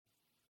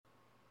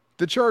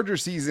The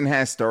Chargers season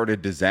has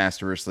started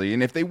disastrously,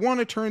 and if they want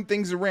to turn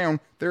things around,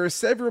 there are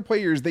several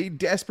players they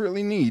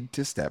desperately need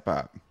to step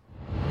up.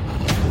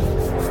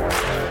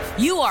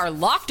 You are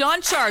Locked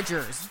On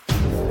Chargers,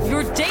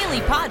 your daily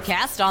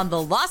podcast on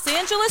the Los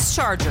Angeles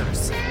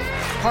Chargers,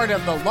 part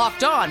of the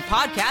Locked On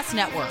Podcast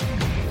Network,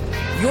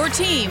 your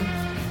team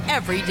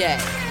every day.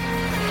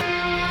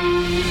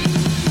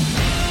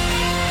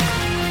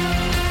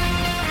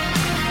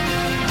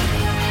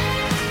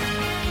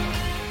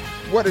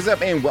 What is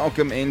up, and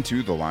welcome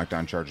into the Locked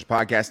On Chargers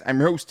podcast. I'm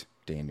your host,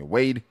 Daniel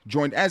Wade,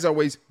 joined as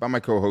always by my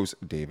co-host,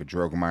 David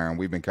Drogemeyer, and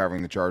we've been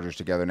covering the Chargers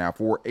together now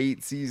for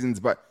 8 seasons,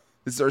 but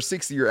this is our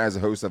 6th year as a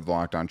host of the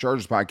Locked On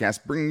Chargers podcast,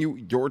 bringing you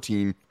your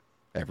team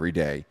every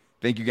day.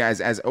 Thank you guys,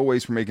 as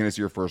always, for making us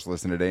your first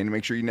listen today, and to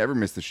make sure you never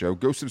miss the show,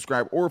 go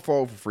subscribe or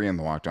follow for free on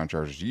the Locked On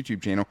Chargers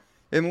YouTube channel,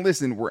 and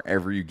listen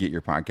wherever you get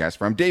your podcast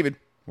from. David,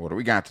 what do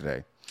we got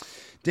today?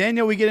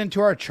 Daniel, we get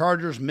into our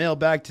Chargers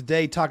mailbag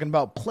today talking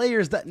about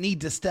players that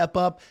need to step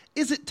up.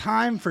 Is it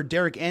time for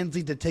Derek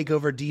Ansley to take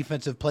over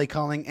defensive play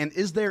calling? And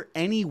is there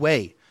any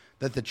way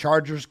that the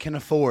Chargers can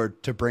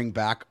afford to bring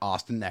back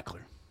Austin Ekeler?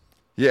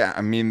 Yeah,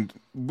 I mean,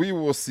 we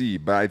will see,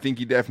 but I think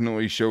he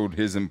definitely showed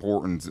his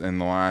importance in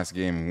the last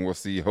game, and we'll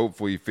see.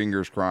 Hopefully,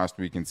 fingers crossed,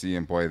 we can see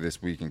him play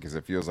this weekend, because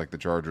it feels like the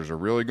Chargers are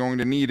really going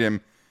to need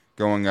him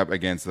going up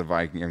against the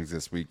Vikings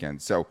this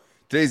weekend. So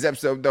today's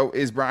episode, though,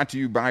 is brought to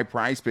you by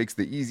PrizePicks,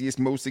 the easiest,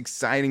 most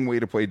exciting way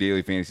to play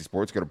daily fantasy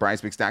sports. Go to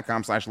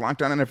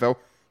prizepicks.com/LockedOnNFL.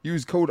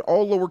 Use code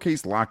all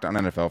lowercase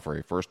LockedOnNFL for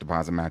a first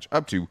deposit match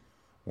up to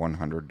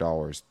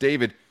 $100.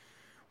 David,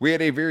 we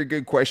had a very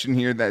good question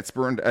here that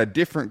spurned a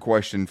different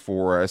question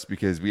for us,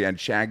 because we had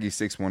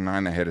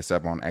Shaggy619 that hit us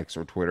up on X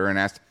or Twitter and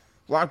asked,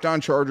 Locked On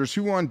Chargers,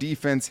 who on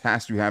defense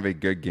has to have a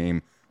good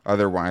game?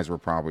 Otherwise, we're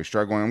probably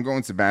struggling. I'm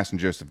going Sebastian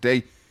Joseph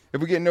Day. If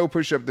we get no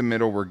push up the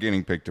middle, we're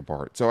getting picked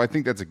apart. So I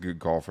think that's a good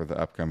call for the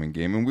upcoming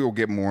game, and we will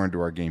get more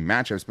into our game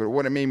matchups. But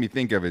what it made me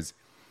think of is,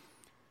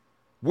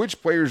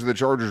 which players of the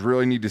Chargers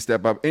really need to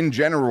step up in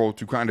general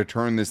to kind of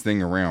turn this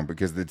thing around?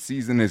 Because the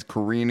season is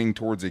careening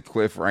towards a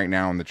cliff right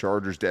now, and the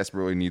Chargers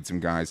desperately need some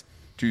guys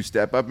to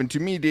step up. And to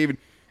me, David,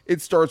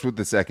 it starts with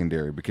the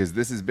secondary, because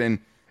this has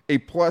been a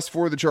plus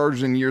for the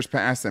Chargers in years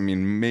past. I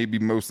mean, maybe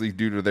mostly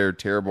due to their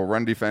terrible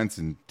run defense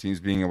and teams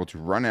being able to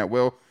run at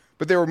will.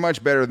 But they were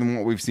much better than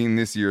what we've seen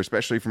this year,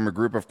 especially from a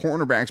group of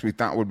cornerbacks we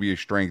thought would be a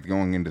strength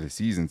going into the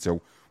season.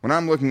 So when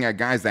I'm looking at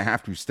guys that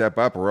have to step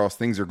up, or else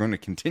things are going to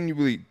continue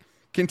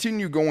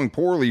going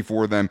poorly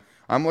for them,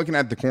 I'm looking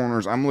at the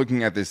corners. I'm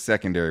looking at this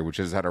secondary, which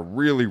has had a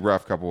really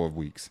rough couple of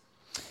weeks.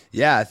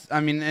 Yeah, I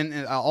mean,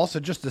 and also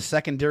just the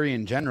secondary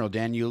in general,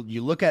 Dan. You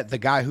look at the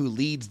guy who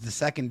leads the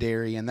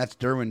secondary, and that's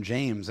Derwin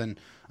James. And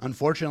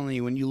unfortunately,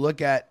 when you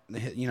look at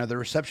the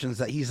receptions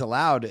that he's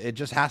allowed, it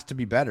just has to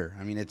be better.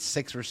 I mean, it's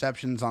 6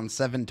 receptions on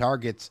 7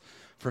 targets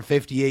for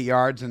 58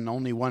 yards and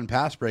only 1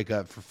 pass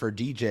breakup for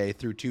DJ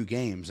through 2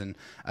 games. And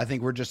I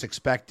think we're just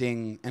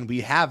expecting, and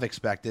we have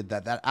expected,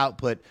 that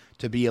output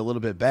to be a little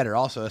bit better.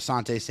 Also,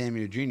 Asante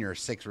Samuel Jr.,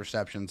 6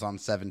 receptions on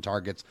 7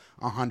 targets,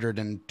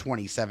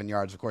 127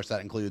 yards. Of course,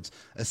 that includes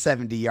a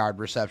 70-yard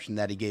reception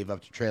that he gave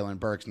up to Treylon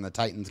Burks in the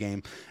Titans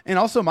game. And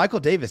also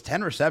Michael Davis,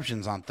 10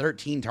 receptions on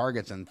 13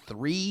 targets and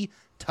 3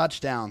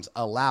 touchdowns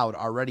allowed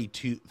already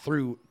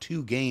through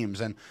 2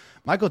 games. And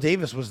Michael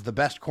Davis was the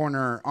best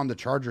corner on the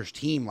Chargers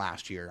team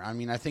last year. I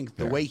mean, I think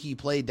the way he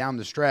played down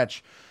the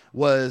stretch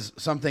was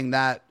something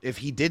that if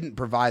he didn't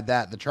provide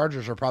that, the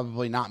Chargers are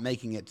probably not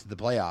making it to the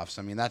playoffs.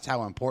 I mean, that's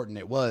how important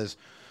it was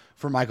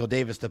for Michael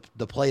Davis to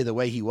play the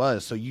way he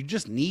was. So you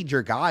just need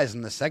your guys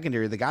in the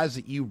secondary, the guys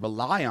that you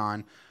rely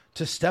on,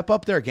 to step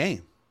up their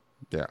game.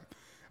 Yeah.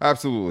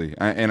 Absolutely.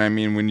 And I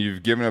mean, when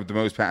you've given up the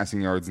most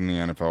passing yards in the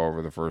NFL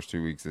over the first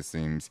 2 weeks, it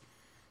seems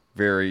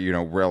very,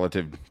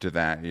 relative to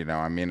that.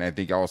 I mean, I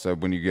think also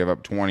when you give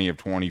up 20 of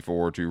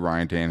 24 to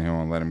Ryan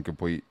Tannehill and let him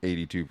complete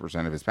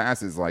 82% of his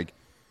passes, like,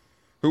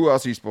 who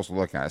else are you supposed to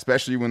look at?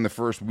 Especially when the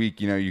first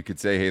week, you could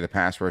say, hey, the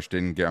pass rush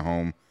didn't get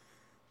home.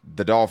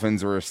 The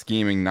Dolphins are a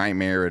scheming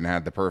nightmare and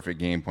had the perfect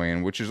game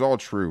plan, which is all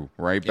true,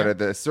 right? Yep. But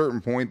at a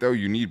certain point, though,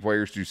 you need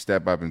players to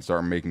step up and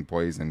start making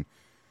plays. And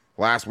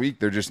last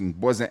week, there just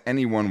wasn't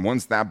anyone,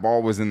 once that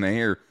ball was in the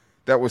air,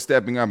 that was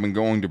stepping up and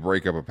going to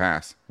break up a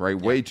pass, right?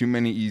 Yeah. Way too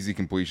many easy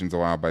completions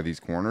allowed by these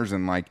corners.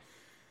 And,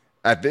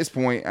 at this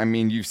point, I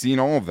mean, you've seen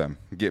all of them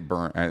get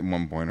burnt at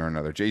one point or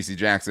another. J.C.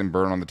 Jackson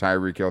burned on the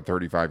Tyreek Hill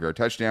 35-yard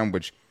touchdown,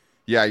 which,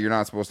 yeah, you're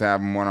not supposed to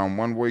have him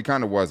one-on-one. Well, he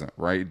kind of wasn't,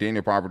 right?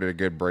 Daniel Popper did a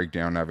good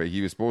breakdown of it.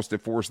 He was supposed to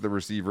force the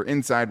receiver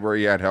inside where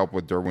he had help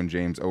with Derwin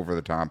James over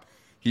the top.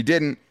 He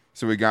didn't.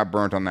 So he got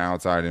burnt on the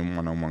outside in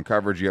one-on-one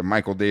coverage. You have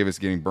Michael Davis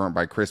getting burnt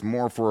by Chris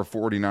Moore for a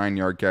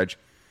 49-yard catch,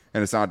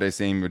 and Asante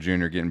Samuel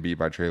Jr. getting beat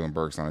by Treylon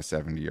Burks on a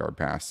 70-yard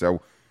pass.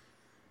 So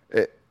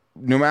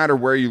no matter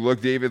where you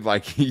look, David,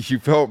 you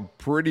felt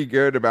pretty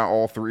good about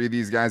all 3 of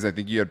these guys. I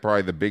think you had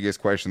probably the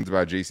biggest questions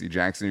about J.C.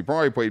 Jackson. He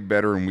probably played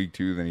better in week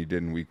 2 than he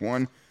did in week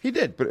 1. He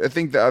did. But I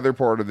think the other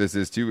part of this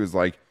is, too, is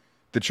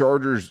the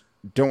Chargers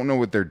don't know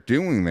what they're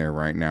doing there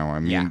right now.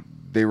 I mean,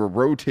 they were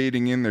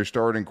rotating in their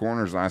starting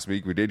corners last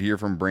week. We did hear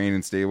from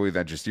Brandon Staley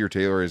that Jasir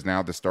Taylor is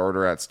now the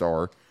starter at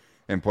Star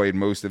and played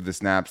most of the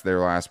snaps there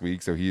last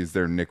week, so he is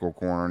their nickel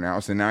corner now.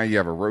 So now you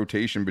have a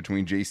rotation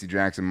between J.C.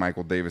 Jackson,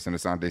 Michael Davis, and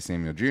Asante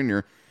Samuel Jr.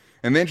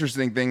 And the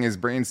interesting thing is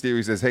Brandon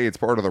Staley says, hey, it's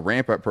part of the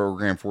ramp-up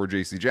program for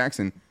J.C.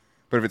 Jackson.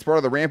 But if it's part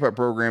of the ramp-up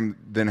program,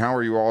 then how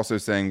are you also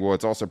saying, well,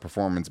 it's also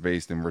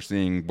performance-based, and we're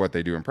seeing what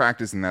they do in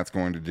practice, and that's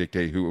going to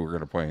dictate who we're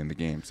going to play in the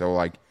game. So,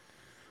 like,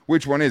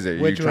 which one is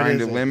it? Are you trying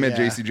to limit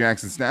J.C.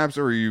 Jackson snaps,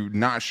 or are you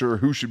not sure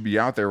who should be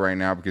out there right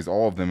now because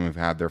all of them have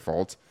had their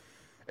faults?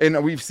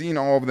 And we've seen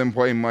all of them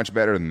play much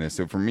better than this.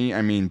 So for me,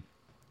 I mean,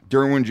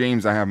 Derwin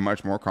James, I have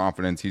much more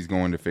confidence he's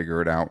going to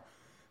figure it out.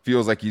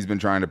 Feels like he's been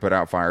trying to put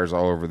out fires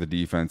all over the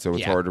defense, so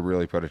it's hard to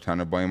really put a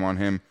ton of blame on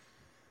him.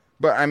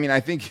 But, I mean, I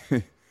think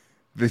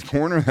the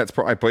corner that's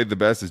probably played the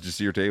best is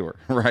Jasir Taylor,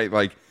 right?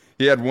 Like,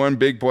 he had one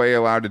big play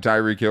allowed to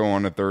Tyreek Hill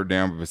on a third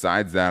down, but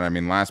besides that, I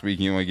mean, last week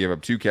he only gave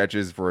up 2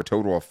 catches for a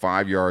total of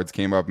 5 yards,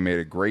 came up and made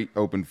a great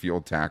open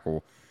field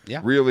tackle.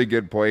 Yeah. Really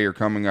good player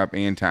coming up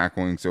and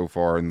tackling so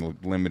far in the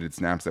limited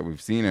snaps that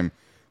we've seen him.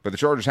 But the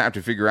Chargers have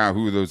to figure out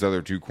who those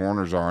other 2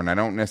 corners are, and I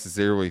don't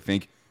necessarily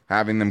think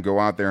having them go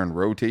out there and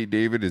rotate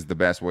David is the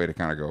best way to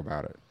kind of go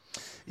about it.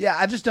 Yeah,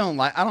 I don't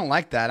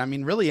like that. I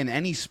mean, really in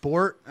any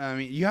sport, I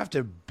mean, you have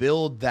to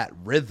build that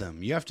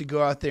rhythm. You have to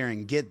go out there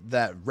and get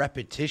that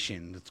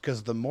repetition. It's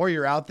because the more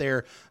you're out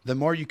there, the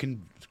more you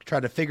can try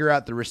to figure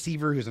out the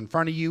receiver who's in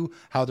front of you,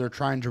 how they're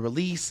trying to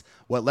release,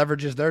 what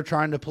leverages they're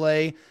trying to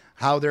play,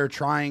 how they're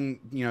trying,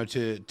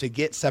 to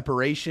get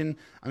separation.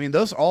 I mean,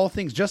 those are all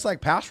things just like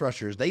pass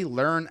rushers. They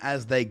learn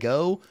as they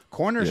go.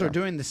 Corners are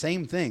doing the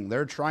same thing.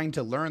 They're trying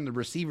to learn the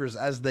receivers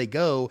as they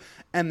go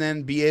and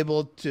then be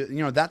able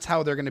to, that's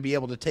how they're going to be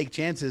able to take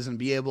chances and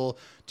be able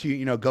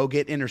to, go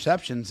get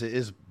interceptions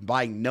is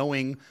by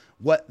knowing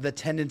what the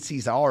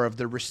tendencies are of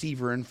the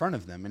receiver in front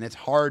of them. And it's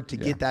hard to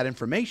get that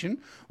information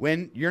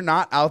when you're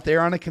not out there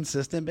on a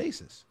consistent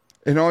basis.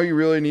 And all you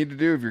really need to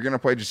do if you're going to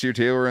play Jasir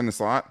Taylor in the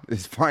slot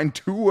is find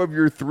 2 of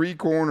your 3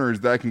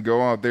 corners that can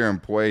go out there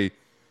and play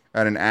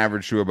at an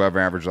average to above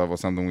average level,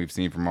 something we've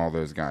seen from all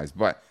those guys.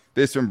 But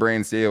this from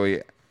Brandon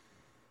Staley,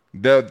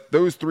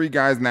 those 3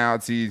 guys now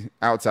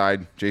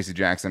outside, J.C.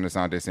 Jackson,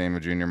 Asante Samuel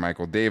Jr.,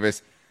 Michael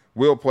Davis,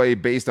 will play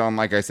based on,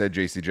 like I said,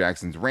 J.C.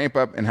 Jackson's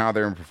ramp-up and how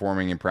they're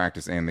performing in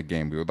practice and the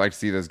game. We would like to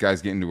see those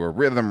guys get into a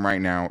rhythm right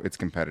now. It's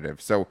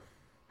competitive. So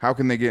how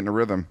can they get in a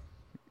rhythm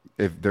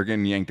if they're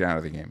getting yanked out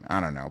of the game?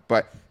 I don't know.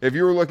 But if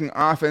you were looking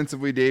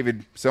offensively,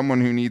 David, someone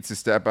who needs to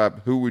step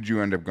up, who would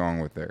you end up going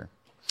with there?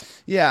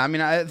 Yeah, I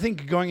mean, I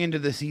think going into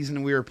the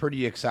season, we were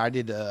pretty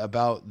excited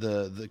about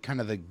the kind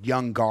of the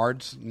young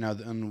guards,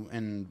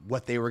 and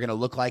what they were going to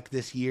look like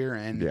this year.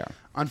 And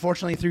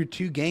unfortunately, through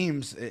 2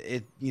 games,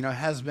 it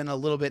has been a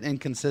little bit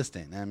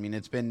inconsistent. I mean,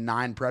 it's been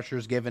 9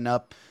 pressures given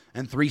up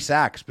and 3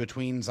 sacks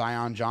between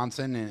Zion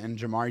Johnson and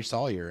Jamari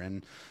Sawyer.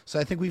 And so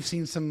I think we've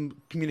seen some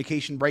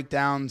communication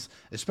breakdowns,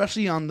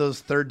 especially on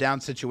those third down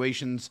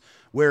situations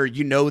where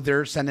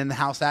they're sending the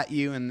house at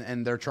you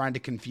and they're trying to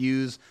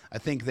confuse. I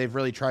think they've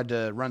really tried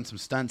to run some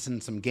stunts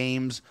in some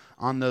games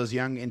on those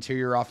young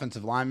interior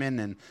offensive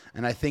linemen.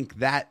 And I think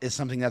that is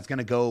something that's going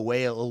to go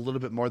away a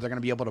little bit more. They're going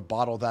to be able to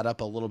bottle that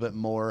up a little bit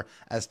more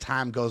as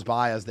time goes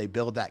by, as they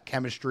build that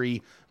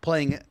chemistry,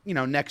 playing,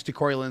 next to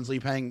Corey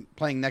Linsley,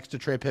 playing next to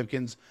Trey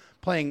Pipkins,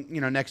 playing,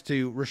 next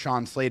to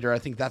Rashawn Slater. I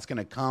think that's going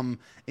to come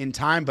in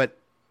time, but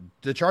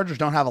the Chargers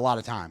don't have a lot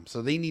of time.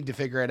 So they need to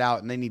figure it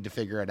out, and they need to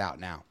figure it out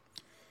now.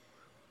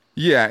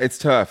 Yeah, it's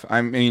tough.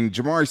 I mean,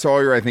 Jamari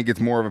Sawyer, I think it's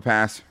more of a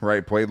pass,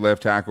 right? Played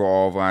left tackle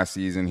all of last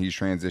season. He's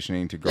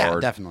transitioning to guard. Yeah,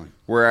 definitely.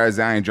 Whereas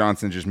Zion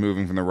Johnson just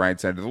moving from the right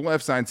side to the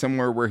left side,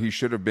 somewhere where he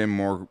should have been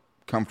more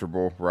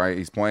comfortable, right?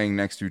 He's playing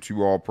next to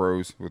 2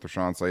 All-Pros with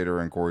Rashawn Slater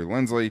and Corey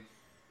Linsley.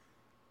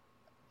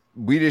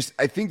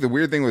 I think the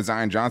weird thing with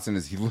Zion Johnson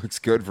is he looks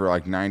good for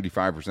like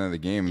 95% of the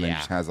game and then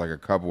just has like a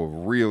couple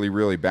of really,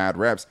 really bad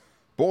reps.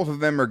 Both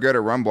of them are good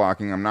at run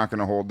blocking. I'm not going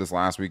to hold this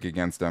last week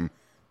against them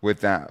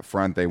with that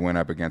front they went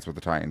up against with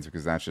the Titans,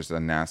 because that's just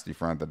a nasty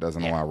front that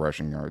doesn't allow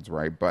rushing yards,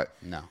 right? But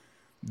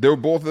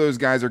both of those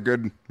guys are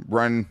good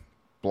run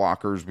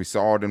blockers. We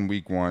saw it in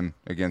week 1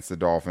 against the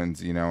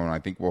Dolphins, and I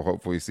think we'll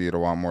hopefully see it a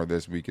lot more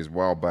this week as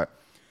well. But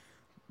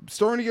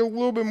starting to get a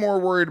little bit more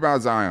worried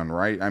about Zion,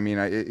 right? I mean,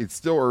 it's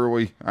still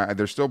early.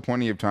 There's still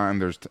plenty of time.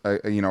 There's,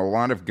 a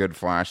lot of good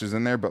flashes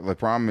in there. But the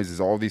problem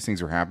is all these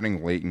things are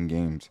happening late in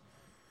games.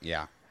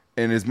 Yeah.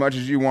 And as much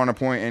as you want to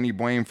point any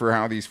blame for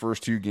how these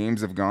first 2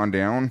 games have gone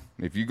down,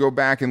 if you go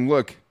back and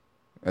look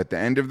at the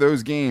end of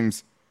those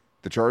games,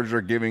 the Chargers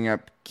are giving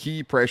up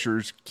key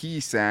pressures, key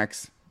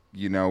sacks,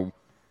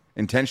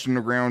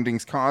 intentional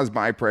groundings caused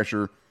by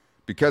pressure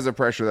because of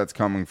pressure that's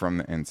coming from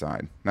the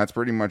inside. That's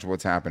pretty much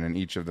what's happened in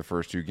each of the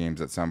first 2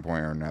 games at some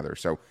point or another.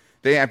 So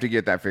they have to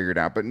get that figured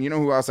out. But you know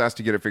who else has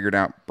to get it figured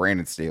out?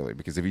 Brandon Staley.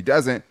 Because if he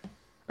doesn't,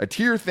 a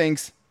tier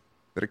thinks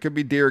that it could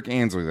be Derek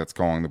Ansley that's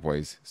calling the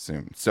plays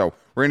soon. So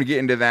we're going to get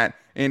into that,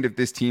 and if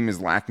this team is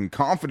lacking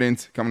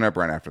confidence, coming up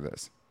right after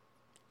this.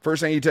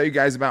 First, I need to tell you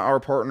guys about our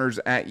partners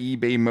at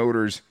eBay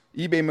Motors.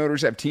 eBay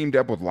Motors have teamed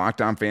up with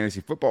Locked On Fantasy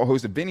Football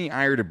host Vinny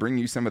Iyer to bring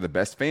you some of the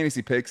best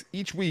fantasy picks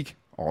each week,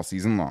 all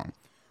season long.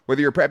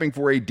 Whether you're prepping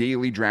for a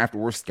daily draft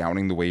or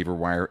scouting the waiver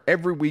wire,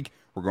 every week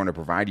we're going to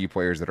provide you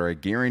players that are a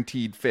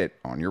guaranteed fit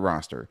on your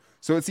roster.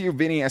 So let's see who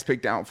Vinny has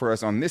picked out for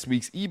us on this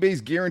week's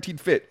eBay's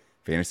Guaranteed Fit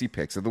Fantasy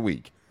Picks of the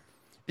Week.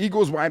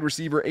 Eagles wide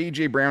receiver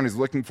A.J. Brown is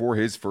looking for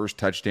his first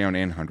touchdown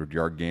and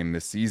 100-yard game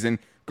this season,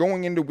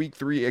 going into Week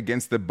 3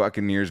 against the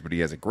Buccaneers, but he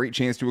has a great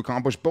chance to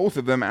accomplish both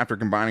of them after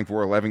combining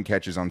for 11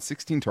 catches on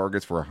 16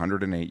 targets for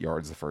 108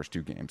 yards the first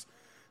two games.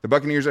 The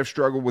Buccaneers have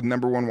struggled with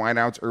number one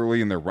wideouts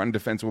early, and their run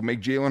defense will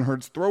make Jalen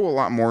Hurts throw a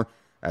lot more.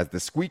 As the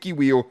squeaky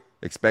wheel,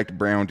 expect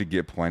Brown to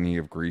get plenty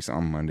of grease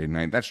on Monday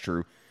night. That's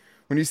true.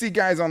 When you see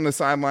guys on the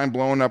sideline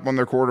blowing up on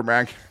their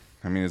quarterback,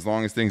 I mean, as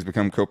long as things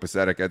become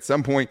copacetic, at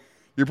some point,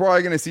 you're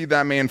probably going to see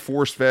that man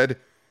force-fed.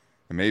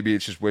 And maybe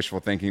it's just wishful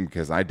thinking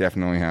because I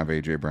definitely have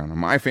A.J. Brown on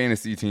my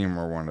fantasy team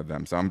or one of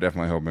them. So I'm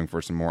definitely hoping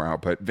for some more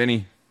output.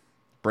 Vinny,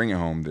 bring it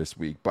home this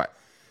week. But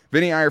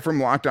Vinny Iyer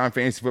from Locked On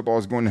Fantasy Football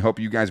is going to help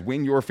you guys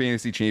win your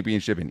fantasy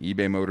championship. And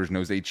eBay Motors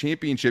knows a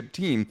championship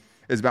team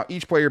is about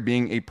each player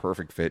being a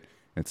perfect fit.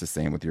 And it's the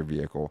same with your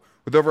vehicle.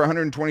 With over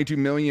 122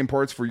 million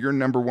parts for your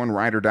number one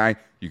ride or die,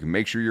 you can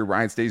make sure your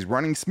ride stays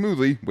running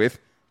smoothly with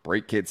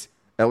brake kits,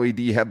 LED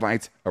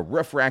headlights, a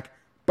roof rack,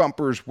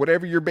 bumpers,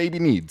 whatever your baby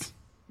needs.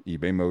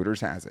 eBay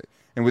Motors has it.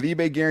 And with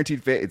eBay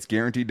Guaranteed Fit, it's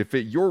guaranteed to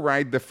fit your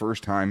ride the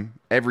first time,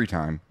 every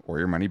time, or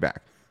your money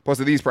back. Plus,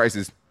 at these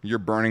prices, you're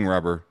burning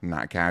rubber,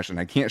 not cash. And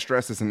I can't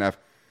stress this enough.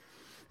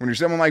 When you're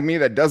someone like me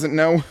that doesn't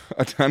know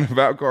a ton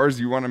about cars,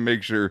 you want to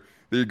make sure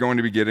that you're going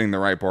to be getting the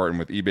right part. And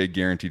with eBay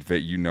Guaranteed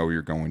Fit, you know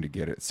you're going to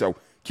get it. So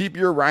keep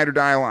your ride or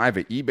die alive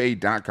at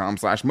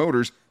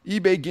ebay.com/motors.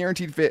 eBay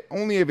Guaranteed Fit,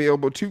 only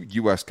available to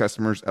U.S.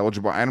 customers.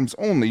 Eligible items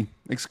only.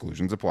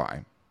 Exclusions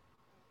apply.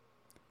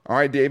 All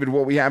right, David,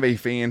 well, we have a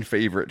fan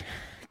favorite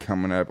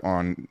coming up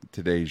on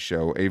today's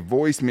show, a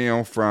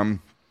voicemail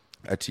from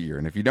a tier.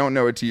 And if you don't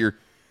know a tier,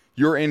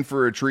 you're in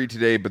for a treat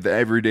today, but the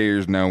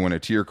everydayers know when a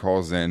tier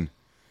calls in,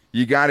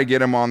 you got to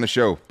get him on the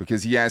show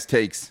because he has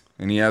takes,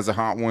 and he has a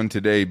hot one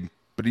today,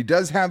 but he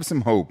does have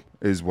some hope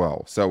as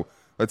well. So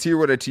let's hear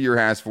what a tier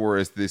has for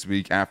us this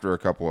week after a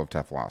couple of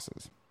tough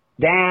losses.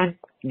 Dan,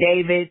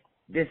 David,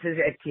 this is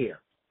a tier.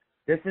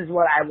 This is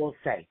what I will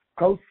say.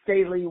 Coach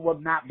Staley will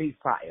not be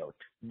fired.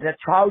 The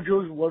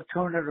Chargers will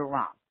turn it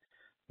around.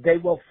 They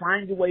will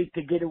find a way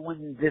to get a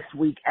win this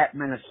week at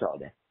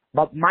Minnesota.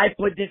 But my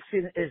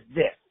prediction is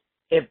this.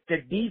 If the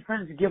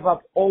defense give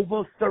up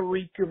over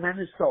 3 to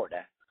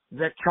Minnesota,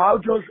 the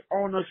Chargers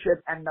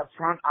ownership and the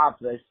front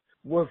office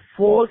will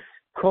force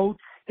Coach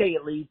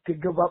Staley to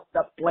give up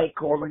the play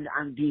calling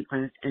on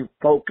defense and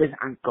focus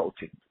on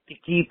coaching to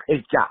keep his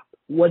job.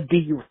 What do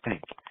you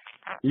think?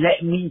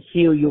 Let me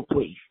hear you,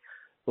 please.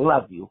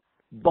 Love you.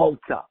 Both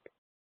up.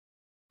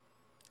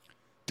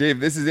 Dave,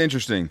 this is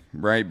interesting,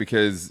 right?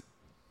 Because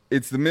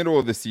it's the middle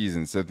of the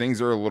season, so things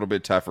are a little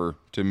bit tougher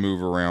to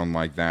move around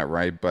like that,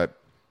 right? But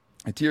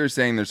a tier is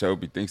saying there's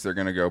hope. He thinks they're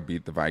going to go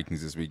beat the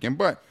Vikings this weekend,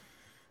 but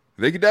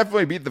they could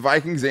definitely beat the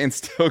Vikings and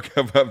still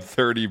give up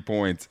 30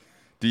 points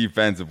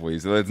defensively.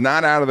 So it's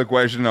not out of the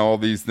question. All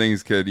these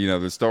things could,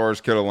 the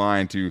stars could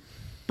align to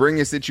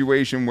bring a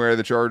situation where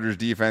the Chargers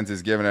defense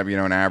is giving up,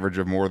 an average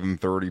of more than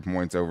 30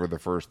 points over the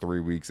first 3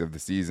 weeks of the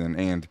season.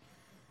 And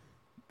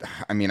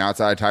I mean,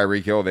 outside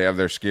Tyreek Hill, they have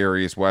their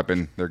scariest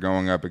weapon they're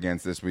going up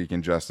against this week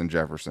in Justin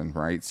Jefferson,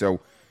 right? So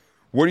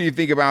what do you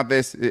think about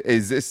this?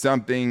 Is this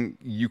something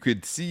you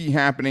could see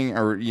happening?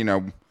 Or,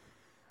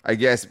 I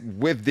guess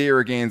with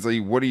Derek Ansley,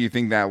 what do you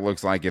think that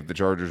looks like if the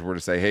Chargers were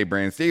to say, hey,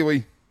 Brandon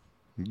Staley,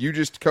 you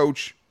just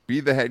coach,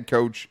 be the head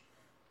coach.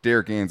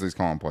 Derek Ansley's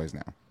calling plays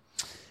now.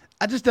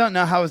 I just don't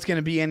know how it's going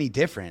to be any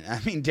different. I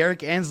mean,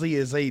 Derek Ansley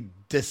is a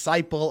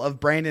disciple of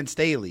Brandon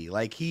Staley.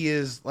 Like, he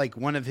is like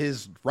one of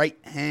his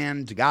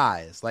right-hand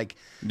guys. Like,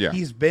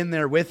 he's been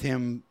there with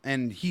him,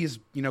 and he's,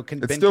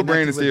 it's still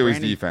Brandon Staley's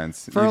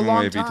defense for a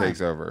long if time. He takes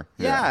over.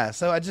 Yeah.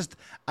 So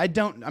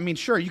I mean,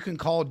 sure, you can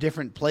call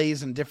different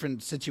plays in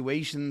different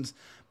situations,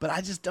 but I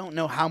just don't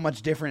know how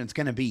much different it's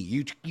going to be.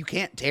 You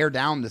can't tear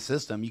down the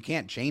system. You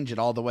can't change it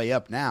all the way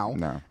up now.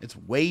 No. It's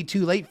way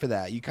too late for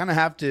that. You kind of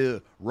have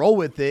to roll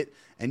with it,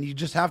 and you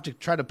just have to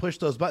try to push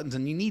those buttons,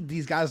 and you need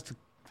these guys to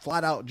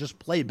flat out just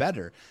play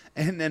better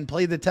and then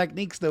play the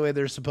techniques the way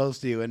they're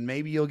supposed to, and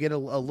maybe you'll get a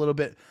little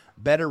bit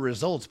better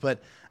results.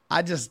 But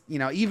I just,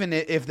 even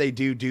if they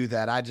do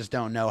that, I just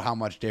don't know how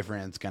much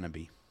different it's going to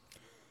be.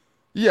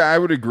 Yeah, I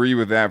would agree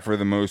with that for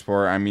the most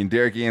part. I mean,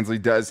 Derek Ansley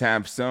does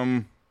have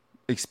some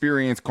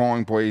experience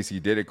calling plays. He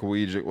did it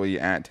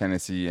collegiately at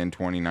Tennessee in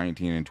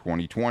 2019 and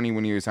 2020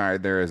 when he was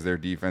hired there as their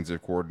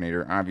defensive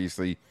coordinator.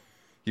 Obviously,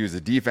 he was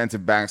a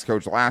defensive backs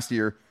coach last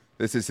year.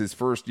 This is his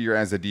first year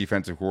as a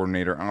defensive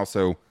coordinator.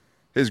 Also,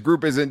 his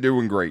group isn't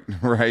doing great,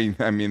 right?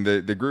 I mean,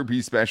 the group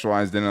he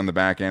specialized in on the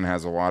back end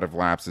has a lot of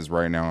lapses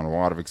right now and a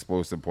lot of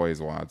explosive plays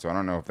allowed. So I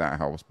don't know if that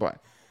helps, but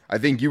I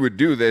think you would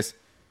do this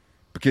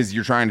because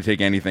you're trying to take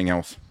anything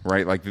else,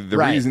 right? Like the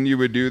reason you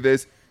would do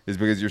this is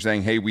because you're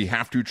saying, hey, we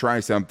have to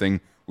try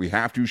something. We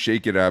have to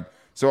shake it up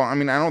So, I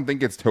mean, I don't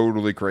think it's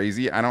totally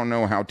crazy. I don't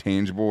know how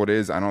tangible it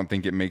is. I don't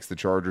think it makes the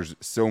Chargers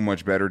so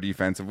much better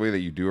defensively that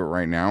you do it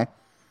right now.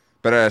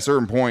 But at a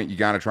certain point, you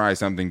got to try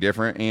something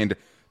different. And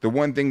the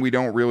one thing we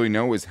don't really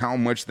know is how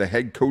much the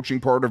head coaching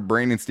part of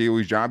Brandon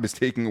Staley's job is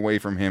taking away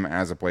from him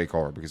as a play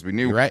caller. Because we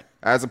knew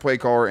as a play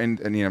caller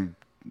and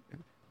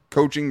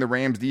coaching the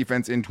Rams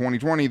defense in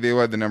 2020, they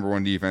led the number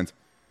one defense.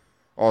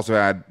 Also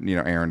had,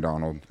 Aaron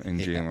Donald and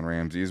Jalen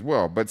Ramsey as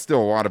well. But still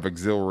a lot of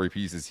auxiliary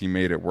pieces he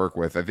made it work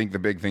with. I think the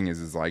big thing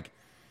is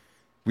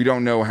we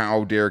don't know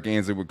how Derek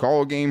Ansley would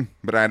call a game,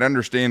 but I'd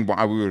understand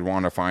why we would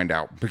want to find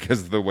out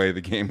because of the way the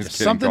game is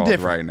getting called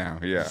right now.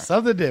 Yeah.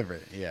 Something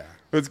different, yeah.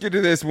 Let's get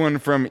to this one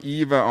from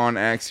Eva on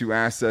X, who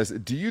asks us,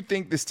 do you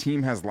think this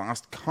team has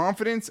lost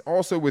confidence?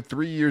 Also, with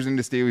 3 years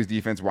into Staley's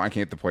defense, why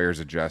can't the players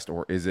adjust,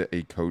 or is it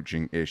a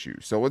coaching issue?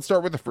 So let's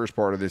start with the first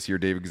part of this here,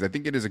 David, because I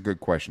think it is a good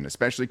question,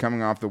 especially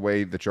coming off the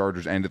way the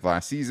Chargers ended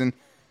last season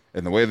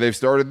and the way they've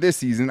started this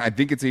season. I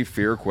think it's a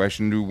fair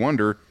question to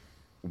wonder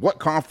what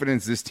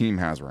confidence this team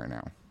has right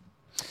now.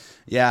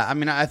 Yeah, I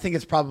mean, I think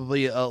it's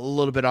probably a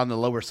little bit on the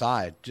lower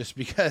side just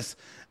because,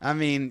 I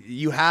mean,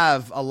 you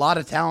have a lot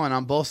of talent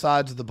on both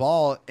sides of the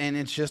ball, and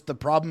it's just the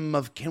problem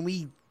of can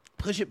we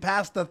push it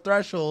past the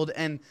threshold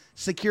and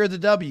secure the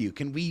W?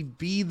 Can we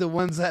be the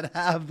ones that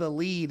have the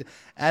lead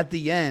at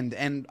the end?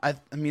 And, I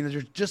mean,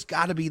 there's just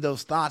got to be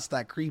those thoughts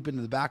that creep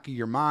into the back of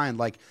your mind,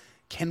 like,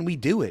 can we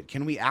do it?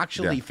 Can we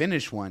actually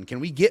finish one? Can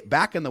we get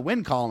back in the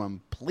win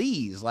column,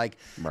 please? Like,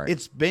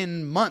 It's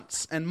been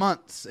months and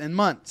months and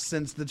months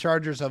since the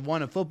Chargers have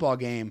won a football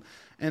game.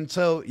 And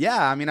so,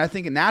 yeah, I mean, I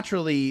think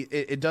naturally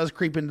it does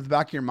creep into the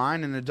back of your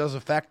mind, and it does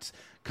affect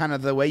kind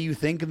of the way you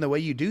think and the way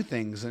you do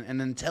things. And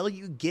until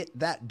you get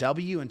that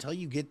W, until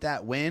you get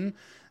that win,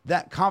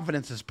 that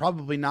confidence is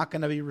probably not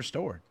going to be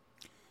restored.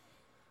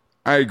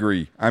 I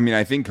agree. I mean,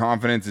 I think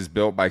confidence is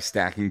built by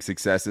stacking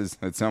successes.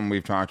 That's something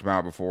we've talked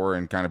about before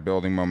and kind of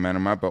building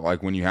momentum up. But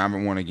like when you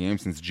haven't won a game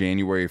since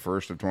January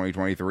 1st of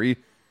 2023,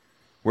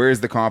 where is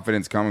the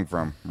confidence coming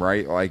from,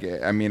 right? Like,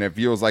 I mean, it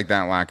feels like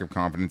that lack of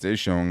confidence is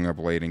showing up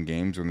late in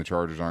games when the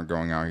Chargers aren't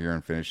going out here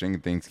and finishing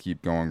and things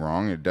keep going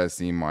wrong. It does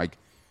seem like,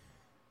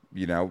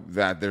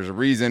 that there's a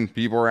reason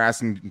people are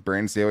asking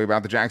Brandon Staley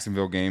about the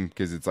Jacksonville game,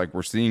 because it's like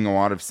we're seeing a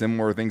lot of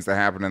similar things that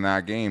happen in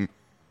that game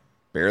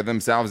bear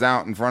themselves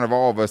out in front of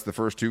all of us the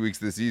first 2 weeks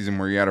of the season,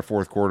 where you had a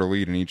fourth quarter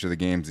lead in each of the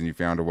games and you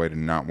found a way to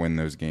not win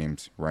those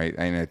games, right?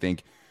 And I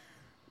think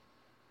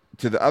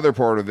to the other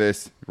part of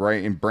this,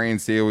 right, in Brandon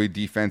Staley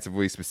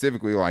defensively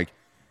specifically, like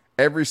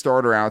every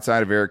starter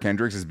outside of Eric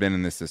Kendricks has been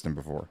in this system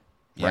before,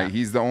 right? Yeah.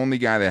 He's the only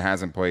guy that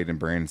hasn't played in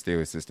Brandon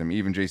Staley's system.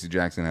 Even J.C.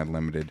 Jackson had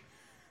limited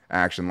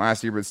action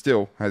last year, but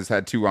still has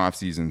had 2 off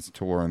seasons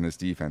to learn this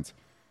defense.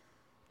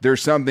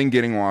 There's something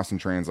getting lost in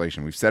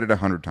translation. We've said it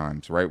 100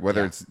 times, right?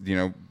 Whether it's,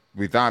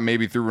 we thought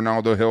maybe through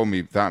Ronaldo Hill,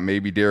 we thought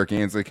maybe Derek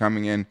Ansley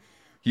coming in,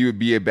 he would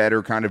be a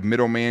better kind of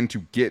middleman to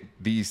get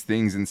these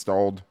things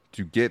installed,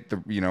 to get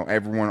the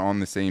everyone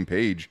on the same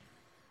page.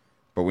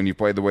 But when you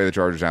played the way the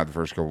Chargers had the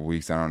first couple of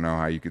weeks, I don't know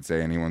how you could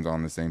say anyone's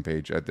on the same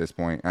page at this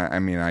point. I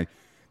mean,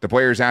 the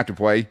players have to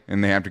play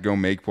and they have to go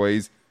make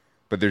plays,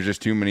 but there's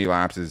just too many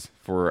lapses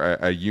for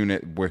a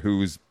unit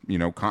whose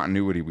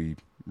continuity we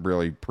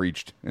really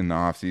preached in the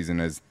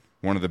offseason as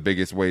one of the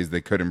biggest ways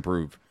they could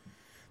improve.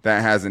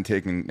 That hasn't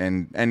taken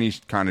in any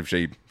kind of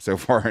shape so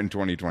far in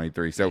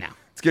 2023. So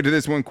let's get to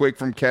this one quick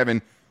from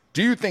Kevin.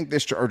 Do you think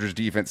this Chargers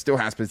defense still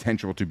has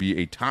potential to be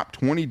a top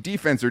 20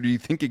 defense, or do you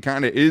think it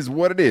kind of is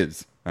what it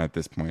is at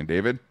this point,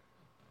 David?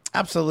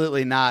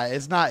 Absolutely not.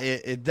 It's not.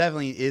 It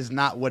definitely is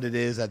not what it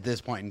is at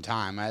this point in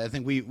time. I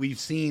think we've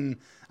seen.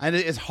 And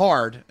it's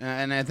hard,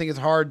 and I think it's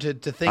hard to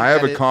think. I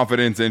have a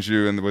confidence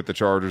issue with the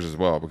Chargers as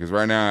well, because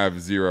right now I have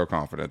zero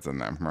confidence in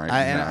them. Right,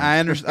 I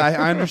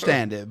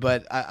understand it,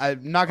 but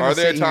I'm not going to.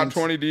 Are they a top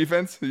 20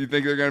 defense? Do you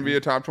think they're going to be a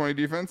top 20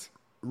 defense?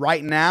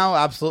 Right now,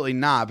 absolutely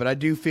not. But I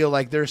do feel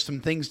like there's some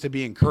things to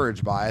be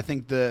encouraged by. I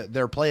think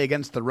their play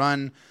against the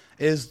run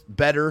is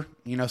better,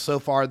 so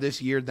far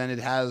this year than it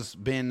has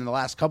been in the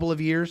last couple of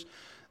years.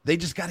 They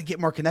just got to get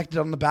more connected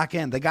on the back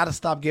end. They got to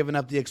stop giving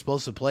up the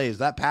explosive plays.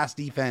 That pass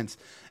defense,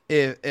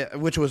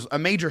 which was a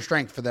major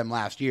strength for them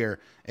last year,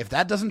 if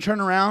that doesn't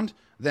turn around,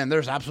 then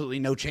there's absolutely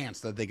no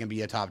chance that they can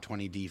be a top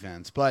 20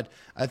 defense. But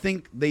I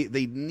think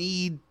they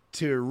need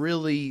to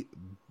really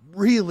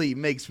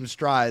make some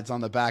strides on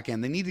the back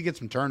end. They need to get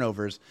some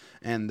turnovers,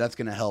 and that's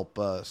going to help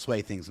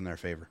sway things in their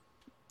favor.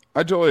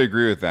 I totally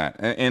agree with that.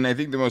 And I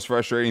think the most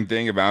frustrating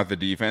thing about the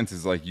defense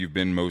is, like, you've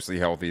been mostly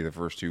healthy the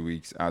first 2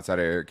 weeks outside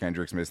of Eric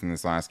Kendricks missing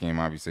this last game.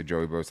 Obviously,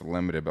 Joey Bosa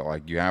limited, but,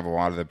 like, you have a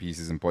lot of the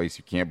pieces in place.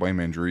 You can't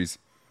blame injuries.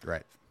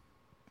 Right.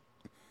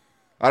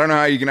 I don't know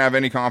how you can have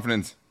any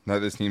confidence that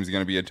this team's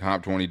going to be a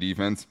top 20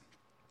 defense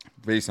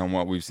based on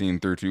what we've seen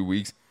through 2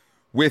 weeks.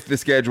 With the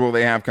schedule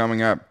they have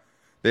coming up,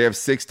 they have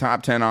 6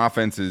 top 10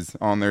 offenses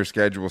on their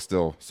schedule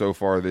still so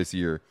far this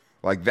year.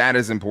 Like, that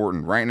is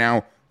important. Right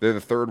now, they're the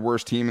 3rd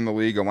worst team in the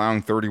league,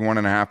 allowing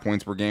 31.5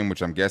 points per game,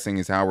 which I'm guessing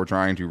is how we're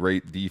trying to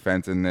rate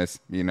defense in this.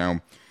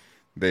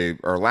 They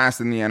are last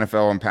in the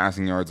NFL in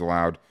passing yards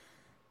allowed.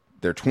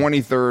 They're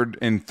 23rd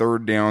in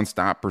third down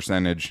stop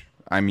percentage.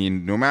 I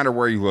mean, no matter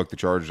where you look, the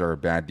Chargers are a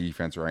bad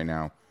defense right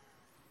now.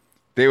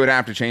 They would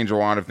have to change a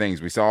lot of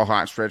things. We saw a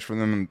hot stretch from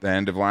them at the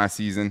end of last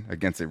season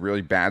against a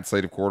really bad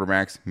slate of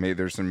quarterbacks. Maybe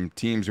there's some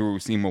teams who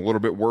seem a little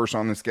bit worse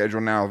on the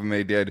schedule now than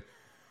they did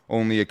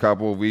only a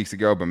couple of weeks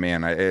ago. But,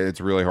 man,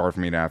 it's really hard for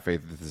me to have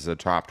faith that this is a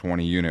top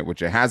 20 unit,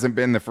 which it hasn't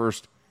been the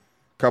first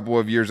couple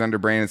of years under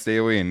Brandon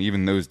Staley, and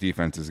even those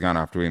defenses gone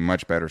off to a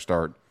much better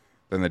start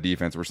than the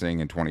defense we're seeing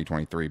in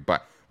 2023.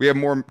 But we have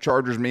more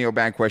Chargers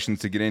mailbag questions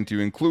to get into,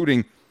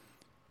 including,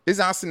 is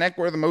Austin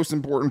Eckler the most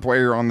important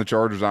player on the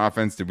Chargers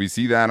offense? Did we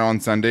see that on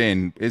Sunday?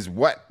 And is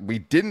what we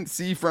didn't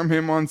see from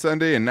him on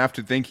Sunday enough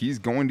to think he's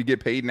going to get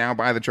paid now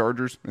by the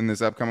Chargers in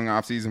this upcoming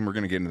offseason? We're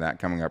going to get into that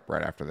coming up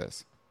right after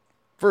this.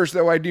 First,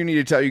 though, I do need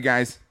to tell you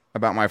guys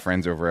about my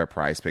friends over at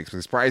Prize Picks,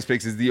 because Prize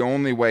Picks is the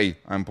only way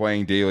I'm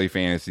playing daily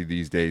fantasy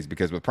these days,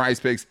 because with Prize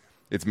Picks,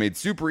 it's made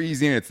super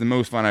easy, and it's the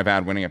most fun I've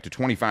had, winning up to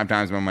 25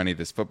 times my money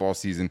this football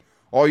season.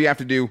 All you have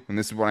to do, and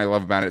this is what I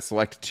love about it,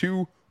 select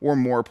 2 or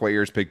more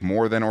players, pick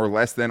more than or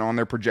less than on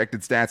their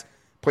projected stats,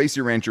 place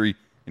your entry,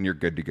 and you're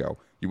good to go.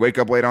 You wake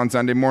up late on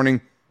Sunday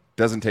morning,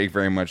 doesn't take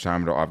very much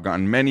time at all. I've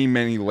gotten many,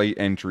 many late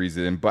entries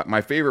in, but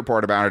my favorite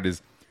part about it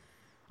is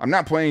I'm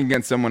not playing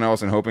against someone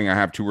else and hoping I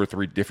have 2 or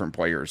 3 different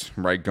players,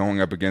 right? Going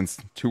up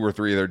against 2 or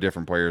 3 of their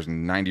different players,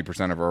 and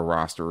 90% of our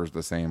roster is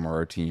the same, or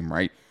our team,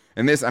 right?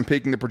 In this, I'm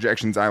picking the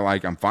projections I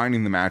like, I'm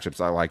finding the matchups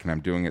I like, and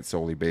I'm doing it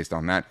solely based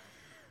on that.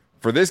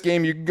 For this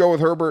game, you can go with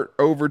Herbert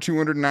over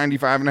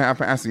 295.5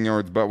 passing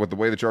yards, but with the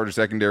way the Chargers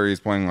secondary is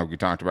playing, like we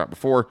talked about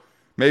before,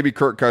 maybe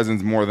Kirk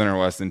Cousins more than or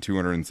less than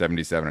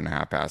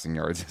 277.5 passing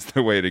yards is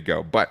the way to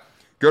go. But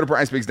go to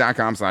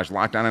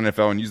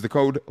prizepicks.com/LockedOnNFL and use the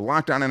code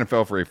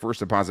LockedOnNFL for a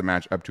first deposit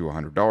match up to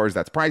 $100.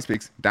 That's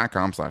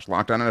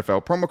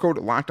prizepicks.com/LockedOnNFL, promo code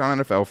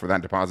LockedOnNFL for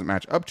that deposit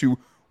match up to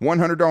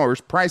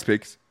 $100. Prize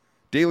Picks,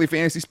 daily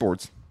fantasy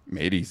sports,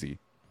 made easy.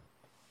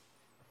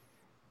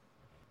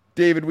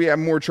 David, we have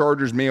more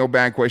Chargers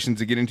mailbag questions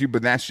to get into,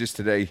 but that's just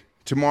today.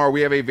 Tomorrow, we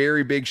have a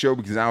very big show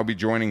because I'll be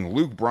joining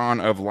Luke Braun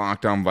of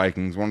Locked On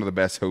Vikings, one of the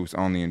best hosts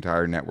on the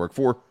entire network,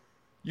 for,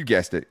 you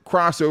guessed it,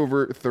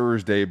 crossover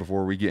Thursday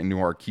before we get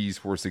into our keys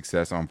for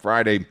success on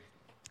Friday.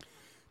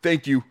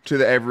 Thank you to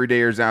the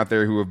everydayers out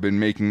there who have been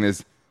making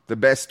this the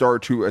best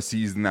start to a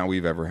season that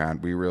we've ever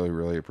had. We really,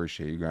 really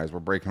appreciate you guys. We're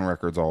breaking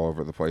records all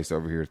over the place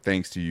over here.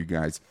 Thanks to you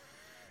guys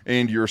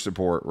and your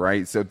support,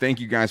 right? So thank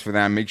you guys for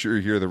that. Make sure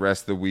you're here the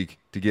rest of the week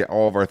to get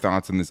all of our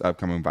thoughts on this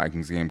upcoming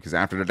Vikings game, because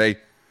after today,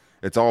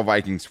 it's all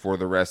Vikings for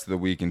the rest of the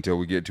week until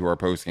we get to our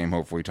post game,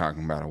 hopefully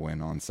talking about a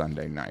win on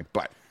Sunday night.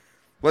 But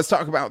let's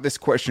talk about this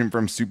question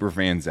from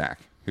Superfan Zach,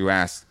 who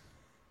asks,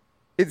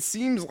 it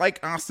seems like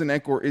Austin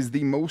Eckler is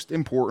the most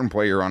important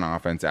player on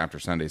offense after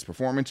Sunday's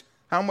performance.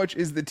 How much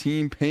is the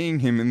team paying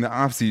him in the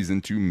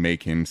offseason to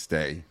make him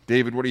stay?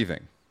 David, what do you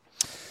think?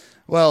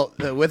 Well,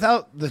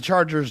 without the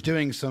Chargers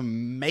doing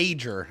some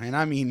major, and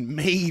I mean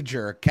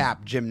major,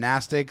 cap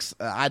gymnastics,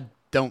 I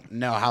don't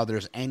know how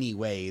there's any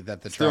way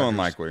that the Still Chargers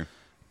unlikely.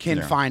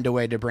 can find a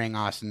way to bring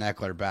Austin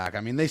Eckler back.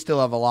 I mean, they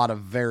still have a lot of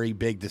very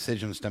big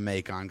decisions to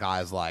make on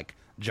guys like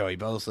Joey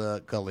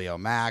Bosa, Khalil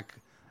Mack,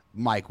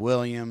 Mike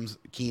Williams,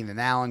 Keenan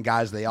Allen,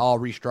 guys they all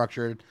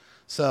restructured.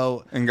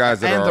 So and guys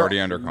that are already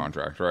under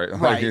contract, right?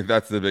 Like,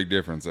 that's the big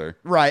difference there.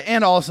 Right.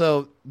 And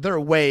also, they're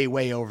way,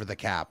 way over the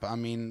cap. I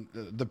mean,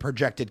 the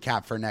projected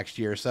cap for next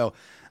year. So,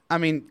 I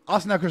mean,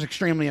 Austin Eckler is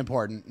extremely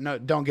important. No,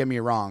 don't get me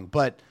wrong.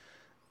 But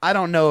I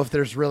don't know if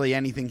there's really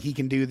anything he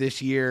can do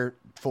this year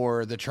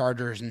for the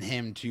Chargers and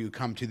him to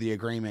come to the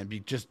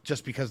agreement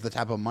just because of the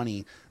type of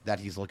money that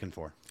he's looking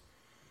for.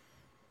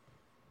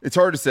 It's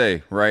hard to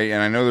say, right?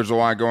 And I know there's a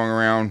lot going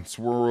around,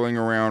 swirling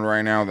around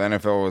right now. The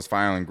NFL is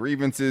filing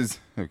grievances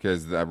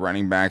because the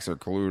running backs are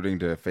colluding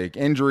to fake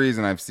injuries,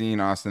 and I've seen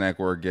Austin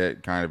Eckler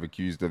get kind of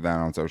accused of that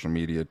on social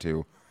media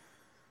too.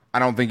 I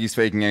don't think he's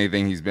faking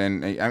anything.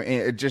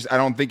 I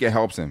don't think it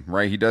helps him,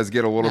 right? He does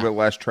get a little bit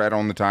less tread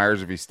on the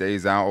tires if he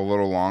stays out a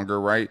little longer,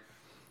 right?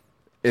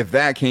 If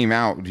that came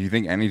out, do you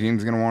think any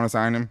team's going to want to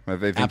sign him? If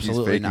they think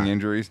Absolutely he's faking not.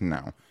 Injuries?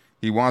 No.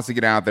 He wants to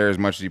get out there as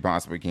much as he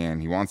possibly can.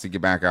 He wants to get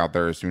back out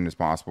there as soon as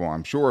possible.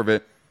 I'm sure of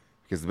it,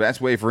 because the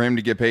best way for him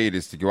to get paid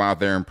is to go out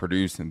there and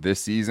produce this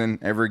season.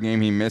 Every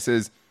game he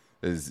misses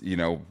is,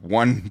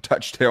 one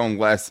touchdown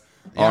less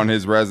on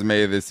his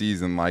resume this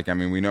season.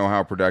 We know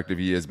how productive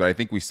he is, but I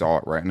think we saw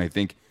it, right? And I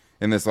think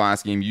in this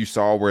last game, you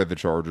saw where the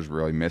Chargers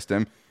really missed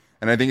him.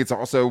 And I think it's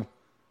also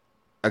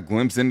a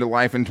glimpse into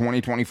life in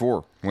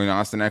 2024 when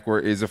Austin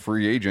Eckler is a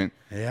free agent.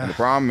 Yeah. And the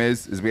problem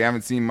is we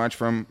haven't seen much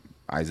from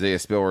Isaiah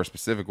Spiller,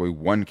 specifically,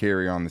 1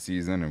 carry on the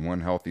season and 1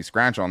 healthy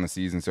scratch on the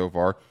season so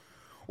far,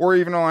 or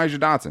even Elijah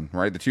Dotson,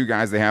 right? The 2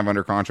 guys they have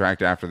under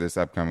contract after this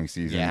upcoming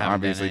season. Yeah,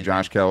 obviously,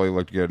 Josh Kelly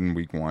looked good in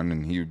week 1,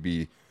 and he would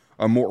be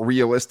a more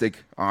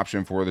realistic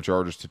option for the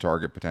Chargers to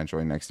target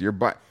potentially next year.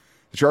 But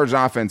the Chargers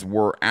offense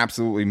were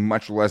absolutely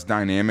much less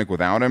dynamic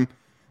without him,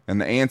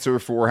 and the answer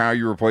for how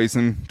you replace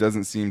him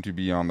doesn't seem to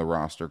be on the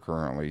roster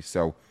currently.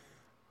 So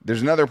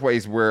there's another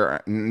place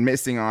where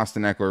missing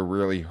Austin Eckler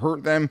really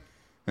hurt them.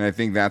 And I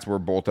think that's where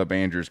Bolt Up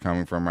Andrew's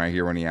coming from right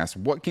here when he asks,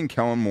 what can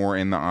Kellen Moore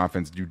and the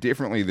offense do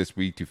differently this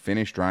week to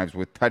finish drives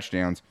with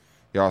touchdowns?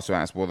 He also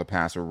asked, will the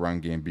pass or run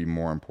game be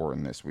more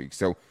important this week?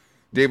 So,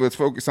 Dave, let's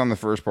focus on the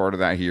first part of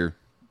that here.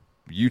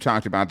 You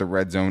talked about the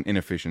red zone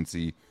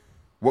inefficiency.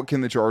 What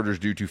can the Chargers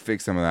do to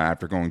fix some of that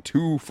after going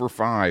 2 for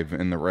 5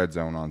 in the red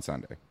zone on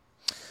Sunday?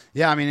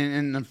 Yeah, I mean,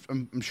 and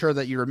I'm sure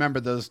that you remember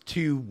those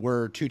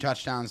were 2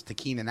 touchdowns to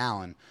Keenan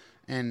Allen.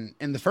 And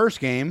in the first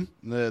game,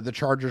 the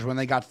Chargers, when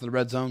they got to the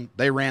red zone,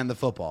 they ran the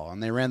football,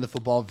 and they ran the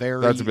football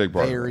very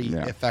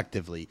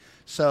effectively.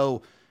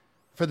 So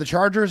for the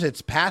Chargers,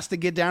 it's pass to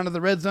get down to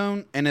the red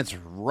zone, and it's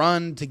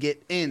run to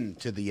get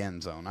into the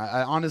end zone.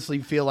 I honestly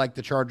feel like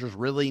the Chargers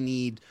really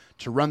need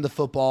to run the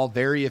football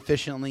very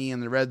efficiently in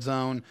the red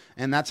zone,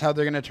 and that's how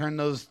they're going to turn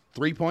those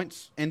 3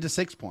 points into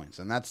 6 points,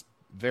 and that's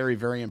very,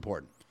 very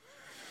important.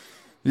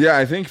 Yeah,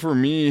 I think for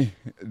me,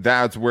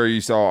 that's where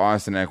you saw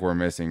Austin Eckler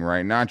missing,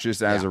 right? Not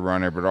just as a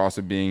runner, but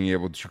also being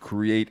able to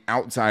create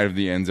outside of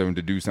the end zone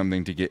to do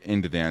something to get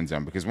into the end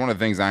zone. Because one of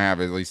the things I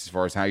have, at least as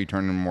far as how you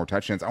turn into more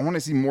touchdowns, I want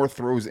to see more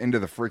throws into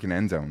the freaking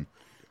end zone,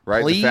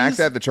 right? Please? The fact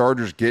that the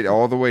Chargers get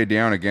all the way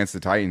down against the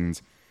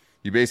Titans,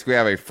 you basically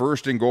have a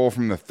 1st and goal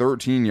from the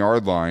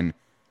 13-yard line,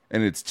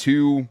 and it's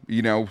 2,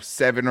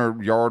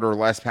 7-yard or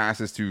less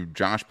passes to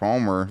Josh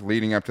Palmer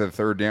leading up to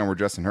the 3rd down where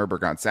Justin Herbert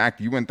got sacked.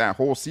 You went that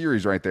whole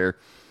series right there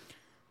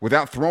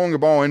without throwing a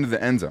ball into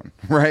the end zone,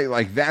 right?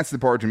 Like, that's the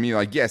part to me.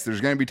 Like, yes,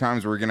 there's going to be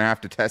times where we're going to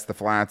have to test the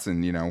flats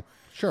and,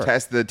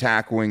 test the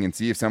tackling and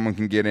see if someone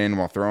can get in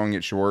while throwing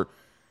it short.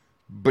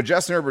 But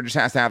Justin Herbert just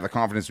has to have the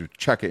confidence to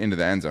chuck it into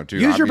the end zone, too.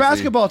 Use your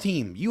basketball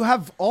team. You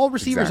have all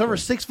receivers over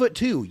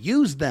 6'2".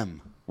 Use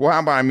them. Well,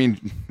 how about,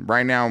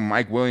 right now,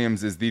 Mike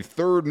Williams is the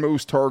 3rd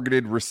most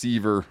targeted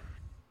receiver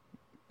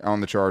on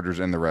the Chargers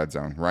in the red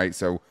zone, right?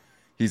 So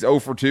he's 0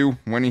 for 2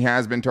 when he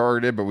has been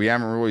targeted, but we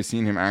haven't really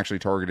seen him actually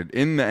targeted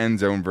in the end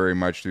zone very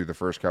much through the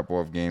first couple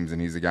of games, and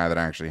he's a guy that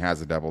actually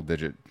has a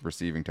double-digit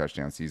receiving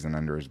touchdown season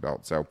under his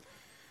belt. So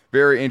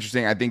very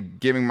interesting. I think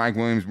giving Mike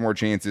Williams more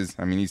chances.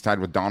 He's tied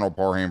with Donald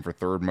Parham for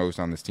 3rd most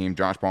on this team.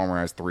 Josh Palmer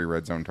has 3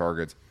 red zone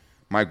targets.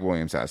 Mike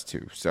Williams has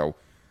 2. So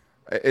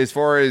as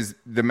far as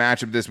the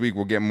matchup this week,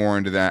 we'll get more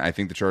into that. I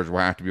think the Chargers will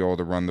have to be able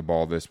to run the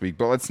ball this week.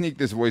 But let's sneak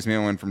this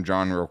voicemail in from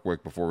John real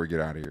quick before we get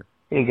out of here.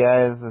 Hey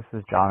guys, this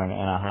is John in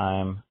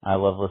Anaheim. I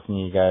love listening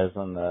to you guys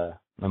on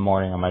the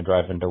morning on my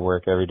drive into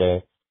work every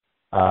day.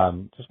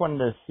 Just wanted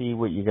to see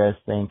what you guys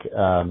think,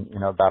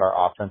 about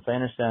our offense. I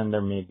understand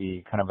there may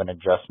be kind of an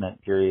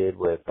adjustment period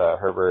with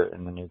Herbert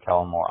and the new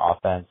Kellen Moore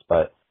offense,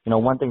 but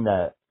one thing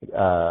that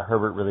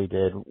Herbert really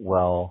did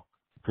well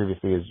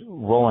previously is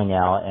rolling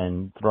out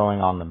and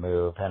throwing on the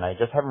move, and I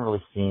just haven't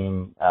really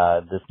seen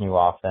this new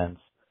offense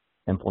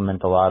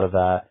implement a lot of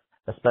that,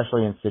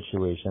 especially in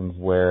situations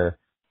where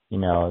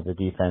the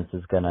defense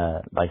is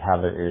gonna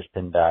have their ears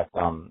pinned back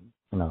on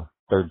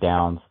 3rd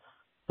downs.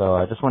 So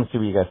I just want to see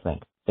what you guys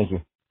think. Thank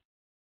you.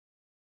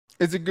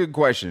 It's a good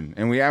question,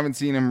 and we haven't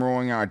seen him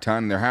rolling out a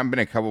ton. There haven't been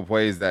a couple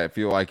plays that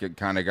feel like it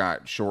kind of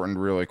got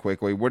shortened really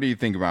quickly. What do you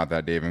think about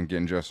that, Dave, and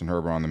getting Justin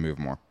Herbert on the move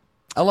more?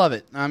 I love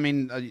it.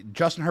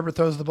 Justin Herbert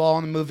throws the ball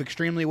on the move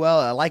extremely well.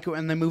 I like it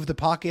when they move the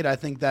pocket. I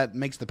think that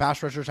makes the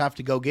pass rushers have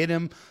to go get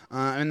him.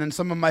 And then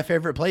some of my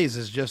favorite plays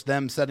is just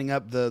them setting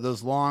up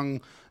those long,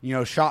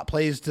 shot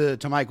plays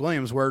to Mike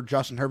Williams where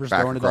Justin Herbert's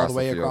throwing it all the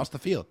way across the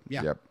field.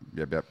 Yeah.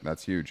 Yep.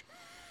 That's huge.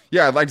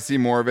 Yeah, I'd like to see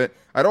more of it.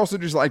 I'd also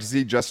just like to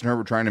see Justin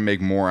Herbert trying to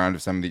make more out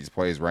of some of these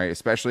plays, right?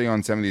 Especially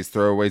on some of these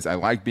throwaways. I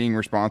like being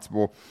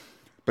responsible.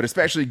 But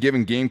especially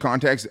given game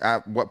context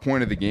at what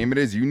point of the game it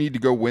is, you need to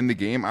go win the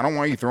game. I don't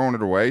want you throwing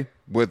it away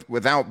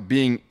without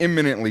being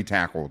imminently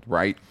tackled,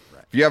 right?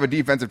 If you have a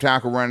defensive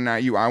tackle running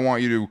at you, I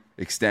want you to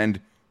extend,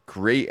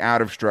 create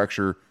out of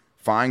structure,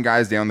 find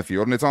guys down the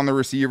field. And it's on the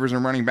receivers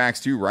and running backs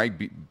too, right?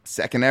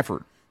 Second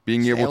effort,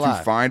 being able to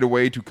find a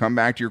way to come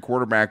back to your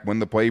quarterback when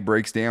the play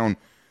breaks down.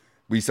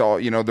 We saw,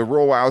 the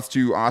rollouts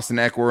to Austin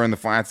Eckler and the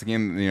flats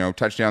game,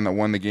 touchdown that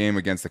won the game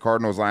against the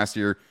Cardinals last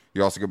year.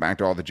 You also go back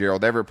to all the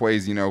Gerald Everett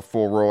plays,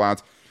 full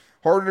rollouts.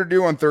 Harder to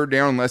do on 3rd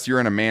down unless you're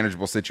in a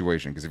manageable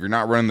situation. Because if you're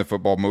not running the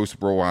football, most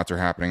rollouts are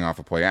happening off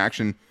of play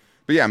action.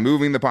 But yeah,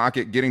 moving the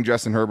pocket, getting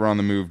Justin Herbert on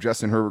the move,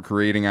 Justin Herbert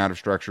creating out of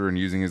structure and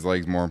using his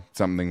legs more,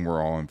 something we're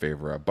all in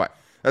favor of. But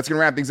that's going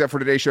to wrap things up for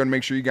today's show. And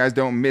make sure you guys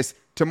don't miss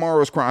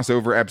tomorrow's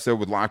crossover episode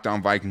with Locked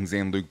On Vikings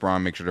and Luke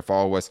Braun. Make sure to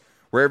follow us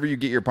wherever you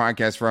get your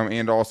podcast from,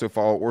 and also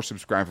follow or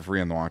subscribe for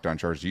free on the Locked On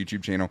Chargers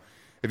YouTube channel.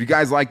 If you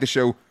guys like the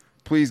show,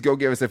 please go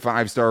give us a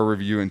 5-star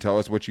review and tell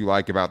us what you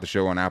like about the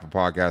show on Apple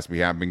Podcasts. We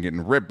have been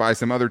getting ripped by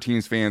some other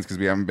teams' fans because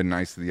we haven't been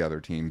nice to the other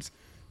teams'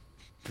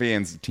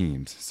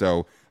 teams.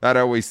 So that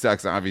always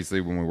sucks, obviously,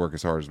 when we work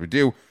as hard as we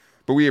do.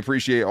 But we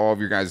appreciate all of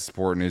your guys'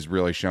 support, and it's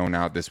really shown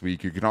out this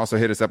week. You can also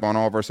hit us up on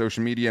all of our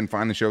social media and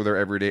find the show there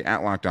every day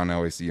at Locked On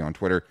LAC on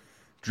Twitter.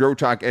 Dro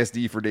Talk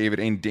SD for David,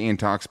 and Dan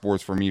Talk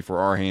Sports for me for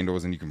our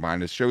handles. And you can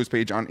find us show's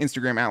page on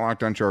Instagram at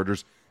Locked On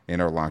Chargers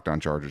and our Locked On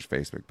Chargers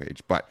Facebook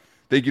page. But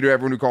thank you to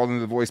everyone who called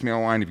into the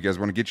voicemail line. If you guys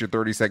want to get your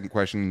 30-second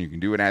question, you can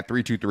do it at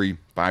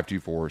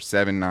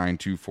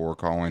 323-524-7924.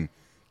 Call in,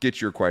 get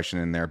your question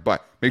in there.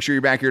 But make sure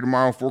you're back here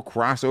tomorrow for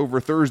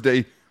Crossover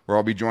Thursday, where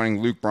I'll be joining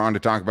Luke Braun to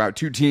talk about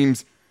 2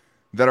 teams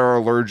that are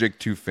allergic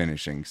to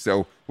finishing.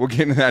 So we'll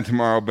get into that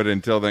tomorrow. But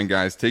until then,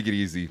 guys, take it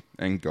easy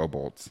and go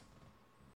Bolts.